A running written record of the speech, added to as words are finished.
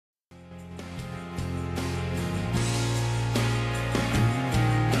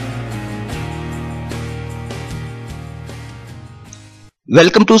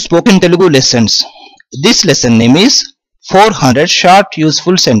Welcome to Spoken Telugu Lessons. This lesson name is 400 Short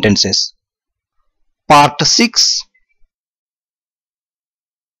Useful Sentences. Part 6.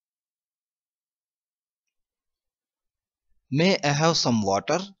 May I have some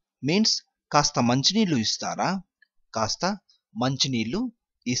water means కాస్త మంచినీళ్ళు ఇస్తారా? కాస్త మంచినీళ్ళు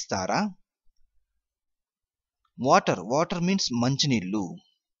ఇస్తారా? Water means మంచినీళ్ళు.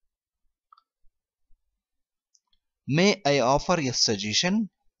 May I offer a suggestion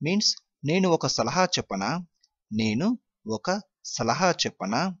means నేను ఒక సలహా చెప్పనా? నేను ఒక సలహా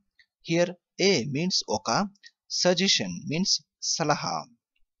చెప్పనా? Here a means ఒక, suggestion means సలహా.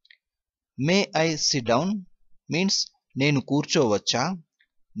 May I sit down means నేను కూర్చోవచ్చా?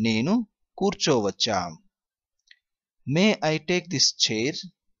 నేను కూర్చోవచ్చా? May I take this chair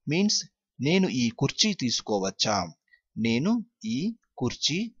means నేను ఈ కుర్చీ తీసుకోవచ్చా? నేను ఈ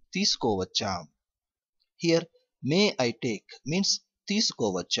కుర్చీ తీసుకోవచ్చా? Here may I take means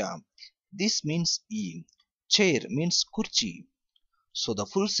తీసుకోవచ్చా? This means ఈ, chair means కుర్చీ. So the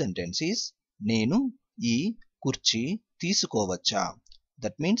full sentence is నేను ఈ కుర్చీ తీసుకోవచ్చా?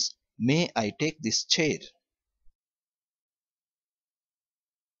 That means may I take this chair.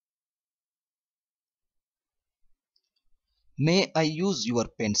 May I use your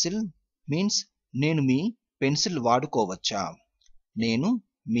pencil means నేను మీ పెన్సిల్ వాడుకోవచ్చా? నేను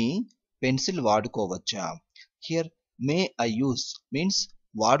మీ పెన్సిల్ వాడుకోవచ్చా? Here may I use means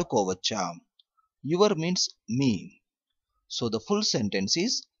వాడుకోవచ్చా? Your means me. So the full sentence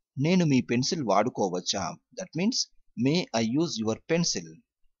is నేను మీ పెన్సిల్ వాడుకోవచ్చా? That means may I use your pencil.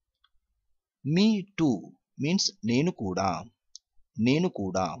 Me too means నేను కూడా. నేను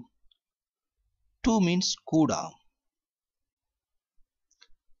కూడా. Too means కూడా.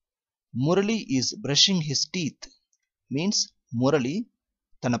 Murali is brushing his teeth means Murali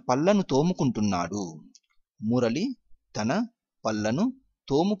తన పళ్ళను తోముకుంటున్నాడు. మురళి తన పళ్ళను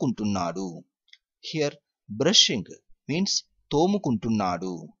తోముకుంటున్నాడు. Here brushing means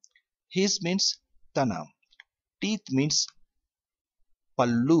తోముకుంటున్నాడు. His means తన. Teeth means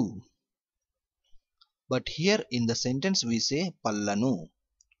పళ్ళు. But here in the sentence we say పళ్ళను.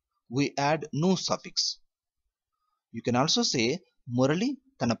 We add nu suffix. You can also say Murali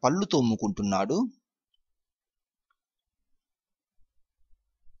తన పళ్ళు తోముకుంటున్నాడు.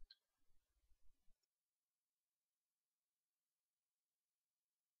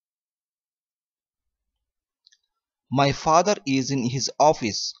 My father is in his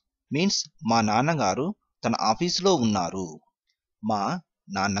office means మా నాన్నగారు తన ఆఫీసులో ఉన్నారు. మా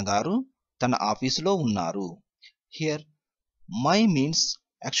నాన్నగారు తన ఆఫీసులో ఉన్నారు. Here my means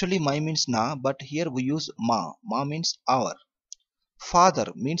actually my means na, but here we use ma. Ma means our. Father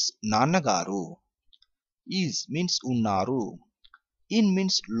means నాన్నగారు. Is means ఉన్నారు. In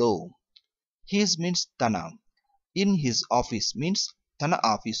means లో. His means తన. In his office means తన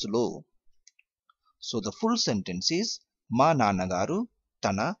ఆఫీసులో. So the full sentence is మా నాన్నగారు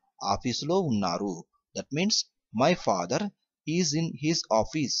తన ఆఫీసులో ఉన్నారు. That means my father is in his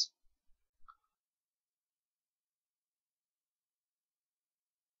office.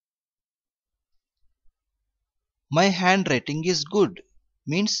 My handwriting is good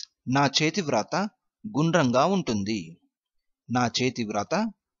means నా చేతి వ్రాత గుండ్రంగా ఉంటుంది. నా చేతి వ్రాత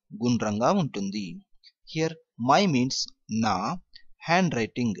గుండ్రంగా ఉంటుంది. Here my means నా,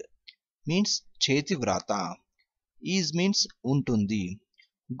 handwriting means చేతి వ్రాత. Is means ఉంటుంది.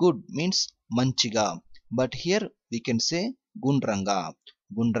 Good means మంచిగా. But here we can say గుండ్రంగా.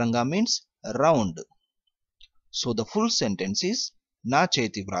 గుండ్రంగా means round. So the full sentence is నా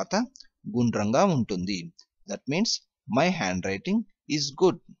చేతి వ్రాత గుండ్రంగా ఉంటుంది. That means my handwriting is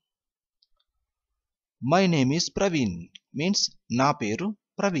good. My name is Praveen means నా పేరు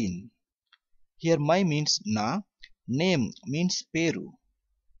Praveen. Here my means నా, name means పేరు.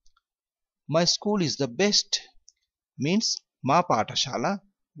 My school is the best means మా పాఠశాల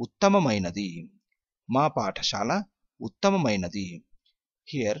ఉత్తమమైనది. మా పాఠశాల ఉత్తమమైనది.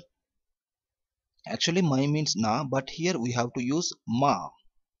 Here actually my means na, but here we have to use ma.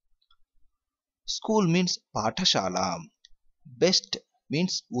 School means పాఠశాల. Best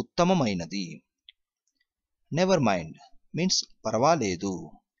means ఉత్తమమైనది. Never mind means పర్వాలేదు.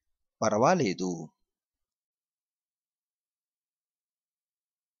 పర్వాలేదు.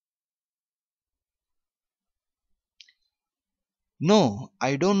 No,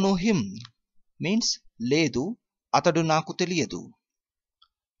 I don't know him means లేదు, అతడు నాకు తెలియదు.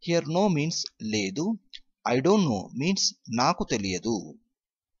 Here no means లేదు. I don't know means నాకు తెలియదు.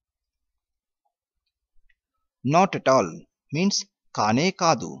 Not at all means కానే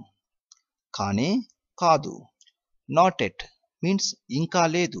కాదు. కానే కాదు. Not yet means ఇంకా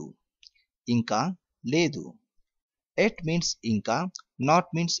లేదు. ఇంకా లేదు. Yet means ఇంకా, not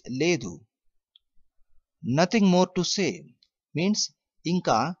means లేదు. Nothing more to say means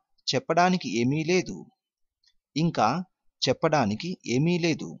ఇంకా చెప్పడానికి ఏమీ లేదు. ఇంకా చెప్పడానికి ఏమీ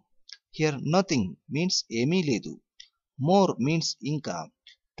లేదు. Here nothing means ఏమీ లేదు. More means ఇంకా.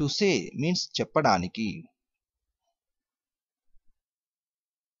 To say means చెప్పడానికి.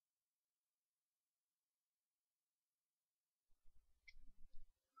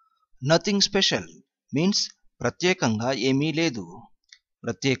 నథింగ్ స్పెషల్ మీన్స్ ప్రత్యేకంగా ఏమీ లేదు.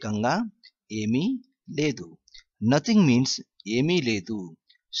 ప్రత్యేకంగా ఏమీ లేదు. నథింగ్ మీన్స్ ఏమీ లేదు.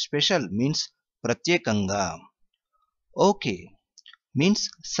 స్పెషల్ మీన్స్ ప్రత్యేకంగా. ఓకే మీన్స్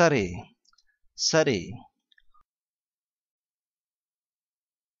సరే. సరే.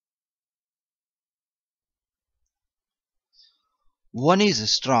 One is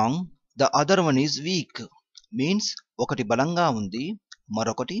strong the other one is week means ఒకటి బలంగా ఉంది,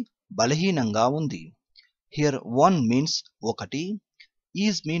 మరొకటి బలహీనంగా ఉంది. హియర్ వన్ మీన్స్ ఒకటి,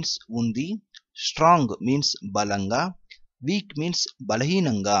 ఈజ్ మీన్స్ ఉంది, స్ట్రాంగ్ మీన్స్ బలంగా, వీక్ మీన్స్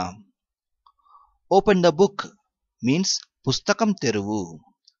బలహీనంగా. ఓపెన్ ద బుక్ మీన్స్ పుస్తకం తెరువు.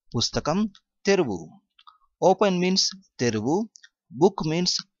 పుస్తకం తెరువు. ఓపెన్ మీన్స్ తెరువు, బుక్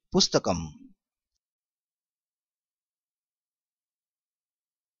మీన్స్ పుస్తకం.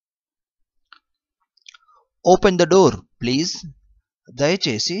 ఓపెన్ ద డోర్ ప్లీజ్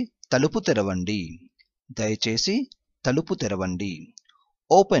దయచేసి తలుపు తెరవండి. దయచేసి తలుపు తెరవండి.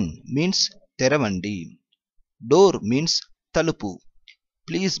 ఓపెన్ మీన్స్ తెరవండి. డోర్ మీన్స్ తలుపు.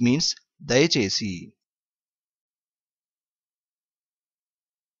 ప్లీజ్ మీన్స్ దయచేసి.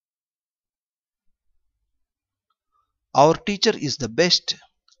 Hour teacher is the best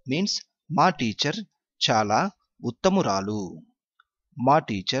means మా టీచర్ చాలా ఉత్తమురాలు. మా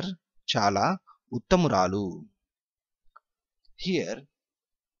టీచర్ చాలా ఉత్తమురాలు. Here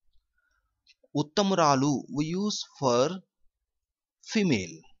ఉత్తమురాలు we use for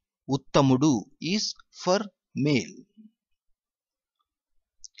female. ఉత్తముడు is for male.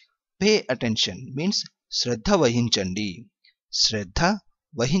 Pay attention means శ్రద్ధ వహించండి. శ్రద్ధ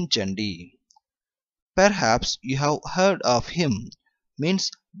వహించండి. Perhaps you have heard of him means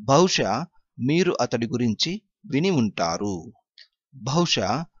బహుశా మీరు అతడి గురించి విని ఉంటారు.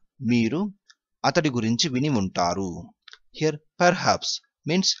 బహుశా మీరు అతడి గురించి విని ఉంటారు. Here perhaps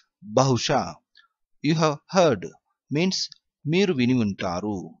means బహుశా. You have heard means మీరు విని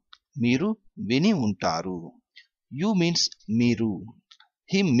ఉంటారు. మీరు విని ఉంటారు. You means మీరు.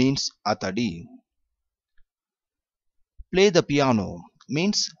 Him means అతడి. Play the piano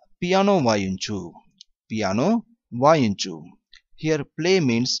means piano వాయించు. Piano వాయించు. Here play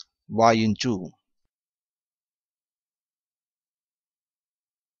means వాయించు.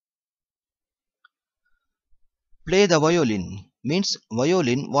 Play the violin means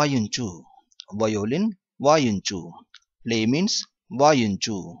violin వాయించు. Violin వాయించు. Play means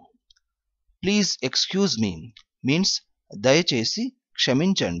వాయించు. Please excuse me means దయచేసి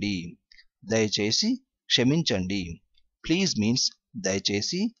క్షమించండి. దయచేసి క్షమించండి. Please means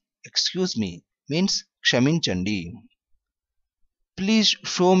దయచేసి. Excuse me means క్షమించండి. Please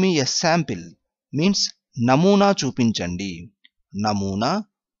show me a sample means నమూనా చూపించండి. నమూనా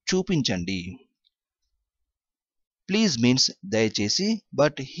చూపించండి. Please means దయచేసి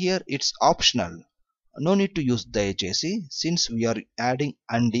but here it's optional. No need to use దయచేసి since we are adding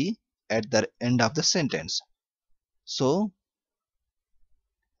andi at the end of the sentence. So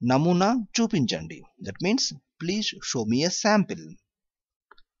నమూనా చూపించండి. That means please show me a sample.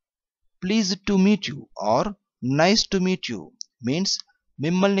 Pleased to meet you or nice to meet you means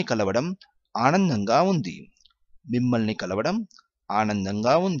మిమ్మల్ని కలవడం ఆనందంగా ఉంది. మిమ్మల్ని కలవడం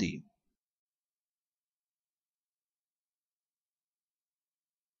ఆనందంగా ఉంది.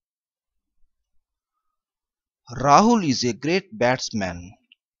 Rahul is a great batsman.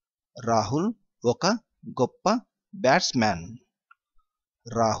 Rahul ఒక గొప్ప బ్యాట్స్మ్యాన్.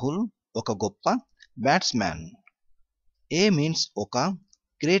 రాహుల్ ఒక గొప్ప బ్యాట్స్మ్యాన్. ఏ మీన్స్ ఒక,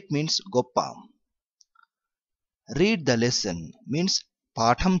 గ్రేట్ మీన్స్ గొప్ప. రీడ్ ద లెసన్ మీన్స్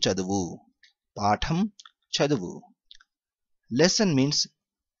పాఠం చదువు. పాఠం చదువు. లెసన్ మీన్స్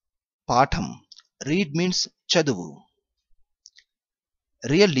పాఠం. రీడ్ మీన్స్ చదువు.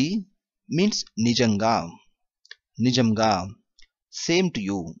 రియల్లీ మీన్స్ నిజంగా. నిజంగా. Same to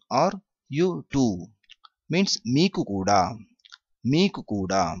you are you two means మీకు కూడా. మీకు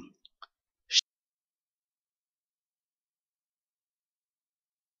కూడా.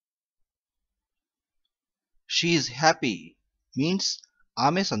 షీ ఈజ్ హ్యాపీ మీన్స్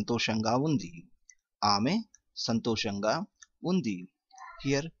ఆమె సంతోషంగా ఉంది. ఆమె సంతోషంగా ఉంది.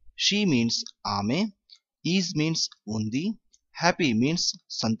 హియర్ షీ మీన్స్ ఆమె, ఈజ్ మీన్స్ ఉంది, హ్యాపీ మీన్స్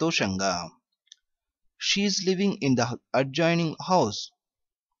సంతోషంగా. She is living in the adjoining house.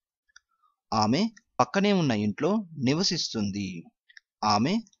 ఆమె పక్కనే ఉన్న ఇంట్లో నివసిస్తుంది.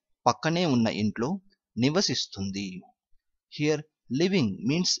 ఆమె పక్కనే ఉన్న ఇంట్లో నివసిస్తుంది. Here living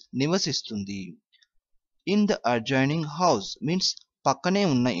means నివసిస్తుంది. In the adjoining house means పక్కనే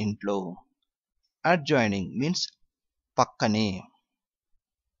ఉన్న ఇంట్లో. Adjoining means పక్కనే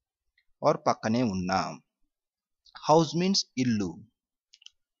or పక్కనే ఉన్న. House means ఇల్లు.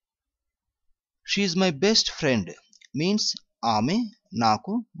 She is my best friend means ఆమె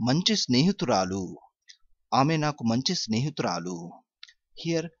నాకు మంచి స్నేహితురాలు. ఆమె నాకు మంచి స్నేహితురాలు.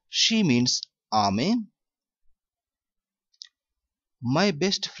 Here she means ఆమె. My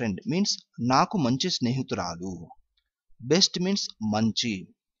best friend means నాకు మంచి స్నేహితురాలు. Best means మంచి.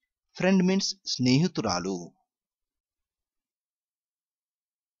 Friend means స్నేహితురాలు.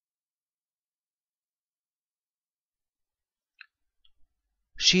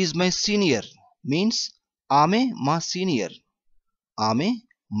 She is my senior means ఆమె మా సీనియర్. ఆమె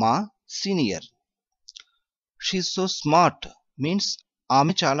మా senior. She is so smart means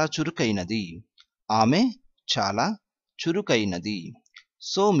ఆమె చాలా చురుకైనది. ఆమె చాలా చురుకైనది.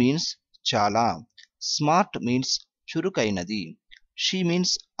 So means చాలా. Smart means చురుకైనది. She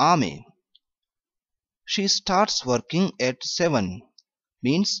means ఆమె. She starts working at 7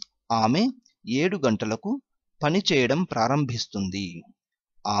 means ఆమె 7 గంటలకు పని చేయడం ప్రారంభిస్తుంది.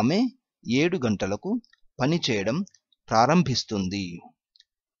 ఆమె 7 గంటలకు పని చేయడం ప్రారంభిస్తుంది.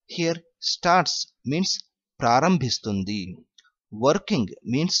 Here starts means ప్రారంభిస్తుంది. Working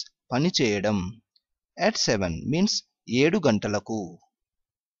means పని చేయడం. At 7 means 7 గంటలకు.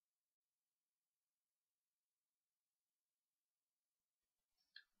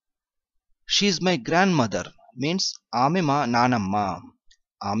 She is my grandmother means ఆమె మా నానమ్మ.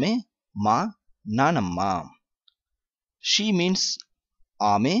 ఆమె మా నానమ్మ. She means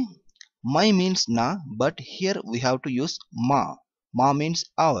ఆమె. My means na, but here we have to use ma. Ma means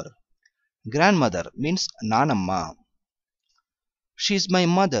our. Grandmother means నానమ్మ. She is my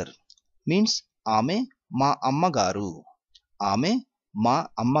mother means ఆమె మా అమ్మగారు. ఆమె మా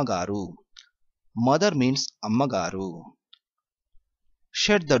అమ్మగారు. Mother means అమ్మగారు.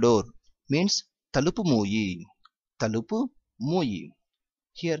 Shut the door means తలుపు మూయి. తలుపు మూయి.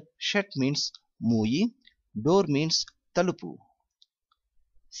 Here shut means మూయి. Door means తలుపు.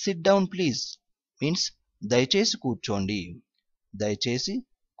 Sit down please means దయచేసి కూర్చోండి. దయచేసి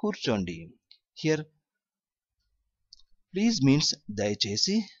కూర్చోండి. Here please means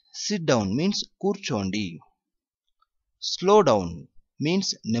దయచేసి. Sit down means కూర్చోండి. Slow down means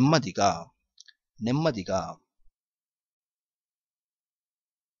నెమ్మదిగా. నెమ్మదిగా.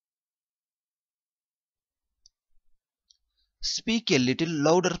 Speak a little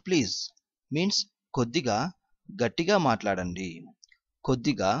louder please means కొద్దిగా గట్టిగా మాట్లాడండి.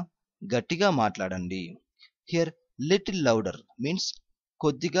 కొద్దిగా గట్టిగా మాట్లాడండి. Here little louder means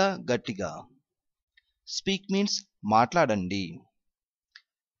కొద్దిగా గట్టిగా. Speak means మాట్లాడండి.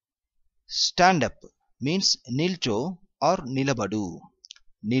 Stand up means నిల్చో or నిలబడు.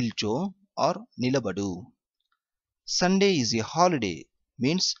 నిల్చో or నిలబడు. Sunday is a holiday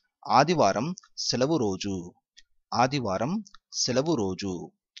means ఆదివారం సెలవు రోజు. ఆదివారం సెలవు రోజు.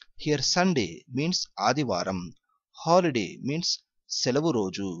 Here Sunday means ఆదివారం. Holiday means సెలవు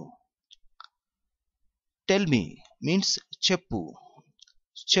రోజు. Tell me means చెప్పు.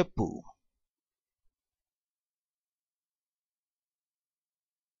 చెప్పు.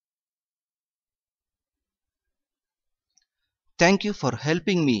 Thank you for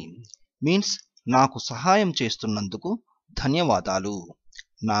helping me means నాకు సహాయం చేస్తున్నందుకు ధన్యవాదాలు.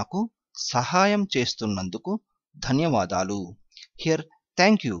 నాకు సహాయం చేస్తున్నందుకు ధన్యవాదాలు. Here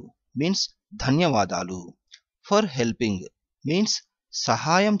thank you means ధన్యవాదాలు. For helping means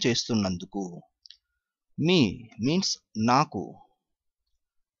సహాయం చేస్తున్నందుకు. Me means నాకు.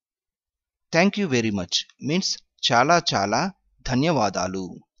 Thank you very much means చాలా చాలా ధన్యవాదాలు.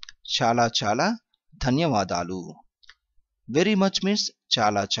 చాలా చాలా ధన్యవాదాలు. Very much means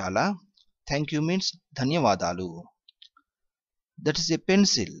చాలా చాలా. Thank you means ధన్యవాదాలు. That is a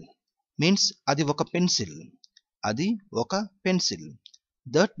pencil means అది ఒక పెన్సిల్. అది ఒక పెన్సిల్.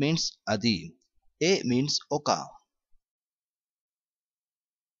 That means అది. A means ఒక.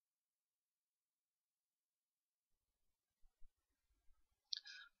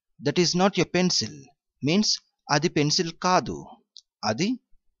 That is not a pencil means అది పెన్సిల్ కాదు. అది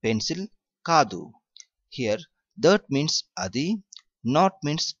పెన్సిల్ కాదు. Here that means అది. Not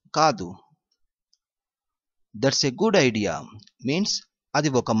means కాదు. That's a good idea means అది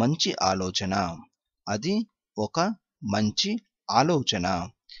ఒక మంచి ఆలోచన. అది ఒక మంచి ఆలోచన.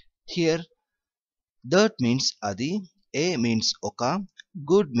 Here that means అది. A means ఒక.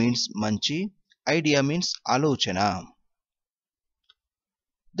 Good means మంచి. idea means ఆలోచన.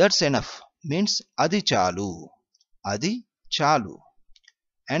 That's enough means అది చాలు. అది చాలు.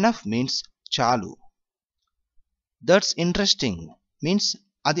 Enough means చాలు. That's interesting means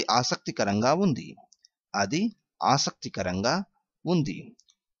అది ఆసక్తికరంగా ఉంది. అది ఆసక్తికరంగా ఉంది.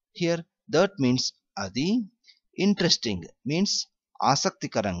 Here that means అది, interesting means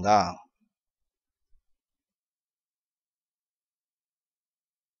ఆసక్తికరంగా.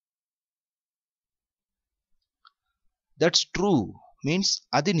 That's true means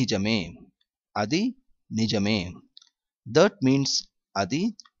అది నిజమే. అది నిజమే. That means అది,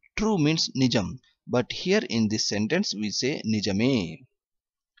 true means నిజం. But here in this sentence we say నిజమే.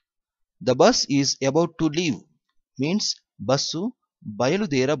 The bus is about to leave means bus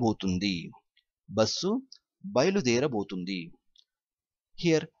బయలుదేరబోతుంది. Bus బయలుదేరబోతుంది.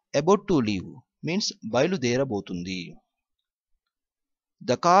 Here about to leave means బయలుదేరబోతుంది.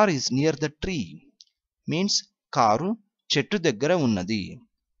 The car is near the tree means car చెట్టు దగ్గర ఉన్నది.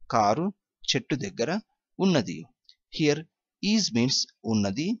 Car చెట్టు దగ్గర ఉన్నది. Here is means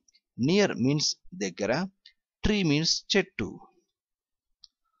ఉన్నది, near means దగ్గర, tree means చెట్టు.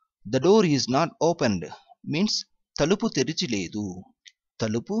 The door is not opened means తలుపు తెరిచి లేదు.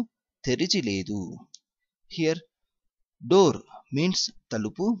 తలుపు తెరిచి లేదు. Here door means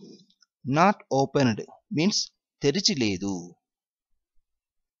తలుపు, not opened means తెరిచి లేదు.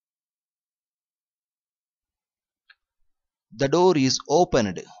 The door is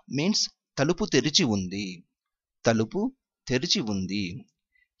opened means తలుపు తెరిచి ఉంది. తలుపు తెరిచి ఉంది.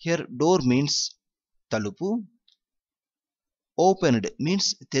 Here door means తలుపు, opened means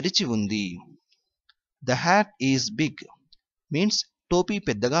తెరిచి ఉంది. The hat is big means టోపీ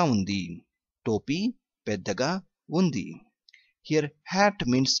పెద్దగా ఉంది. టోపీ పెద్దగా ఉంది. Here hat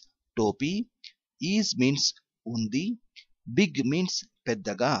means టోపీ, is means ఉంది, big means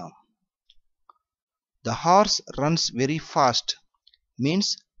పెద్దగా. The horse runs very fast means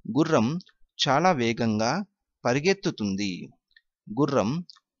గుర్రం చాలా వేగంగా పరిగెత్తుతుంది. గుర్రం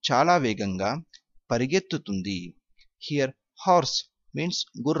చాలా వేగంగా పరిగెత్తుతుంది. Here horse means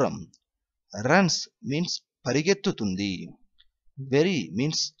గుర్రం, runs means పరిగెత్తుతుంది, very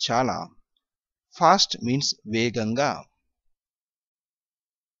means చాలా, fast means వేగంగా.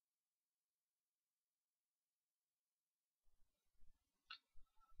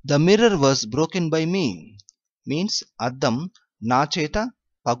 The mirror was broken by me means అద్దం నా చేత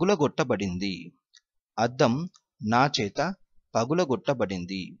పగులగొట్టబడింది. అద్దం నా చేత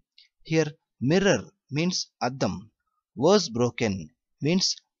పగులగొట్టబడింది. Here mirror means అద్దం, was broken means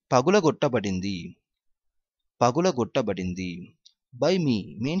పగులగొట్టబడింది. పగులగొట్టబడింది. By me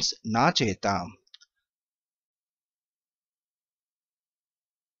means నా చేత.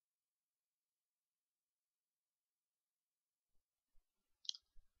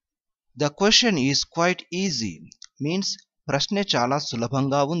 The question is quite easy means ప్రశ్నే చాలా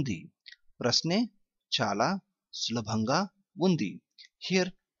సులభంగా ఉంది. ప్రశ్నే చాలా సులభంగా ఉంది. Here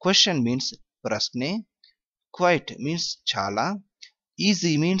question means ప్రశ్నే, quite means చాలా,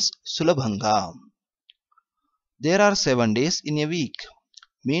 easy means సులభంగా. There are 7 days in a week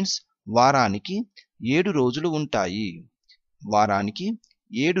means వారానికి 7 రోజులు ఉంటాయి. వారానికి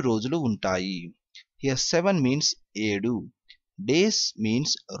 7 రోజులు ఉంటాయి. Here 7 means 7, days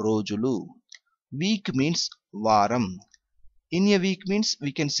means రోజులు, week means వారం. In a week means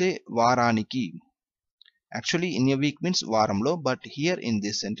we can say వారానికి. Actually in a week means వారంలో, but here in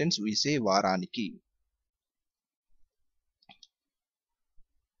this sentence we say వారానికి.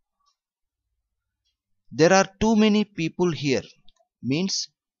 There are too many people here means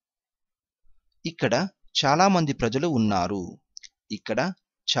ఇక్కడ చాలా మంది ప్రజలు ఉన్నారు. ఇక్కడ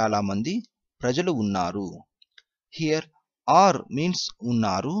చాలా మంది ప్రజలు ఉన్నారు. Here are means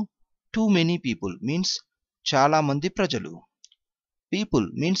ఉన్నారు, too many people means చాలా మంది ప్రజలు, people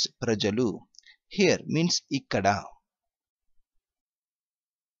means ప్రజలు, here means ఇక్కడ.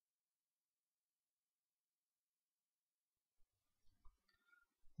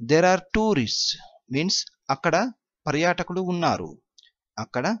 There are tourists means అక్కడ పర్యాటకులు ఉన్నారు.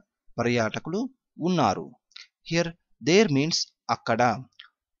 అక్కడ పర్యాటకులు ఉన్నారు. Here there means అక్కడ,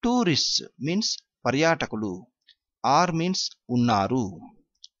 tourists means పర్యాటకులు, are means ఉన్నారు.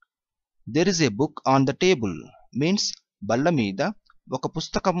 There is a book on the table means బల్ల మీద ఒక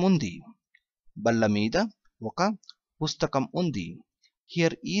పుస్తకం ఉంది. బల్ల మీద ఒక పుస్తకం ఉంది.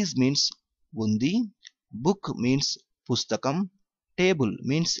 Here is means ఉంది, book means పుస్తకం, table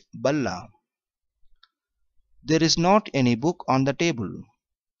means బల్ల. There is not any book on the table.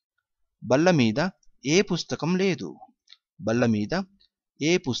 బల్ల మీద ఏ పుస్తకం లేదు. బల్ల మీద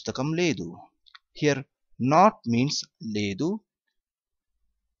ఏ పుస్తకం లేదు. Here not means లేదు,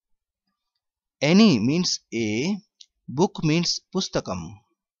 Any means a, book means pustakam,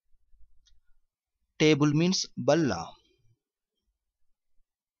 table means balla.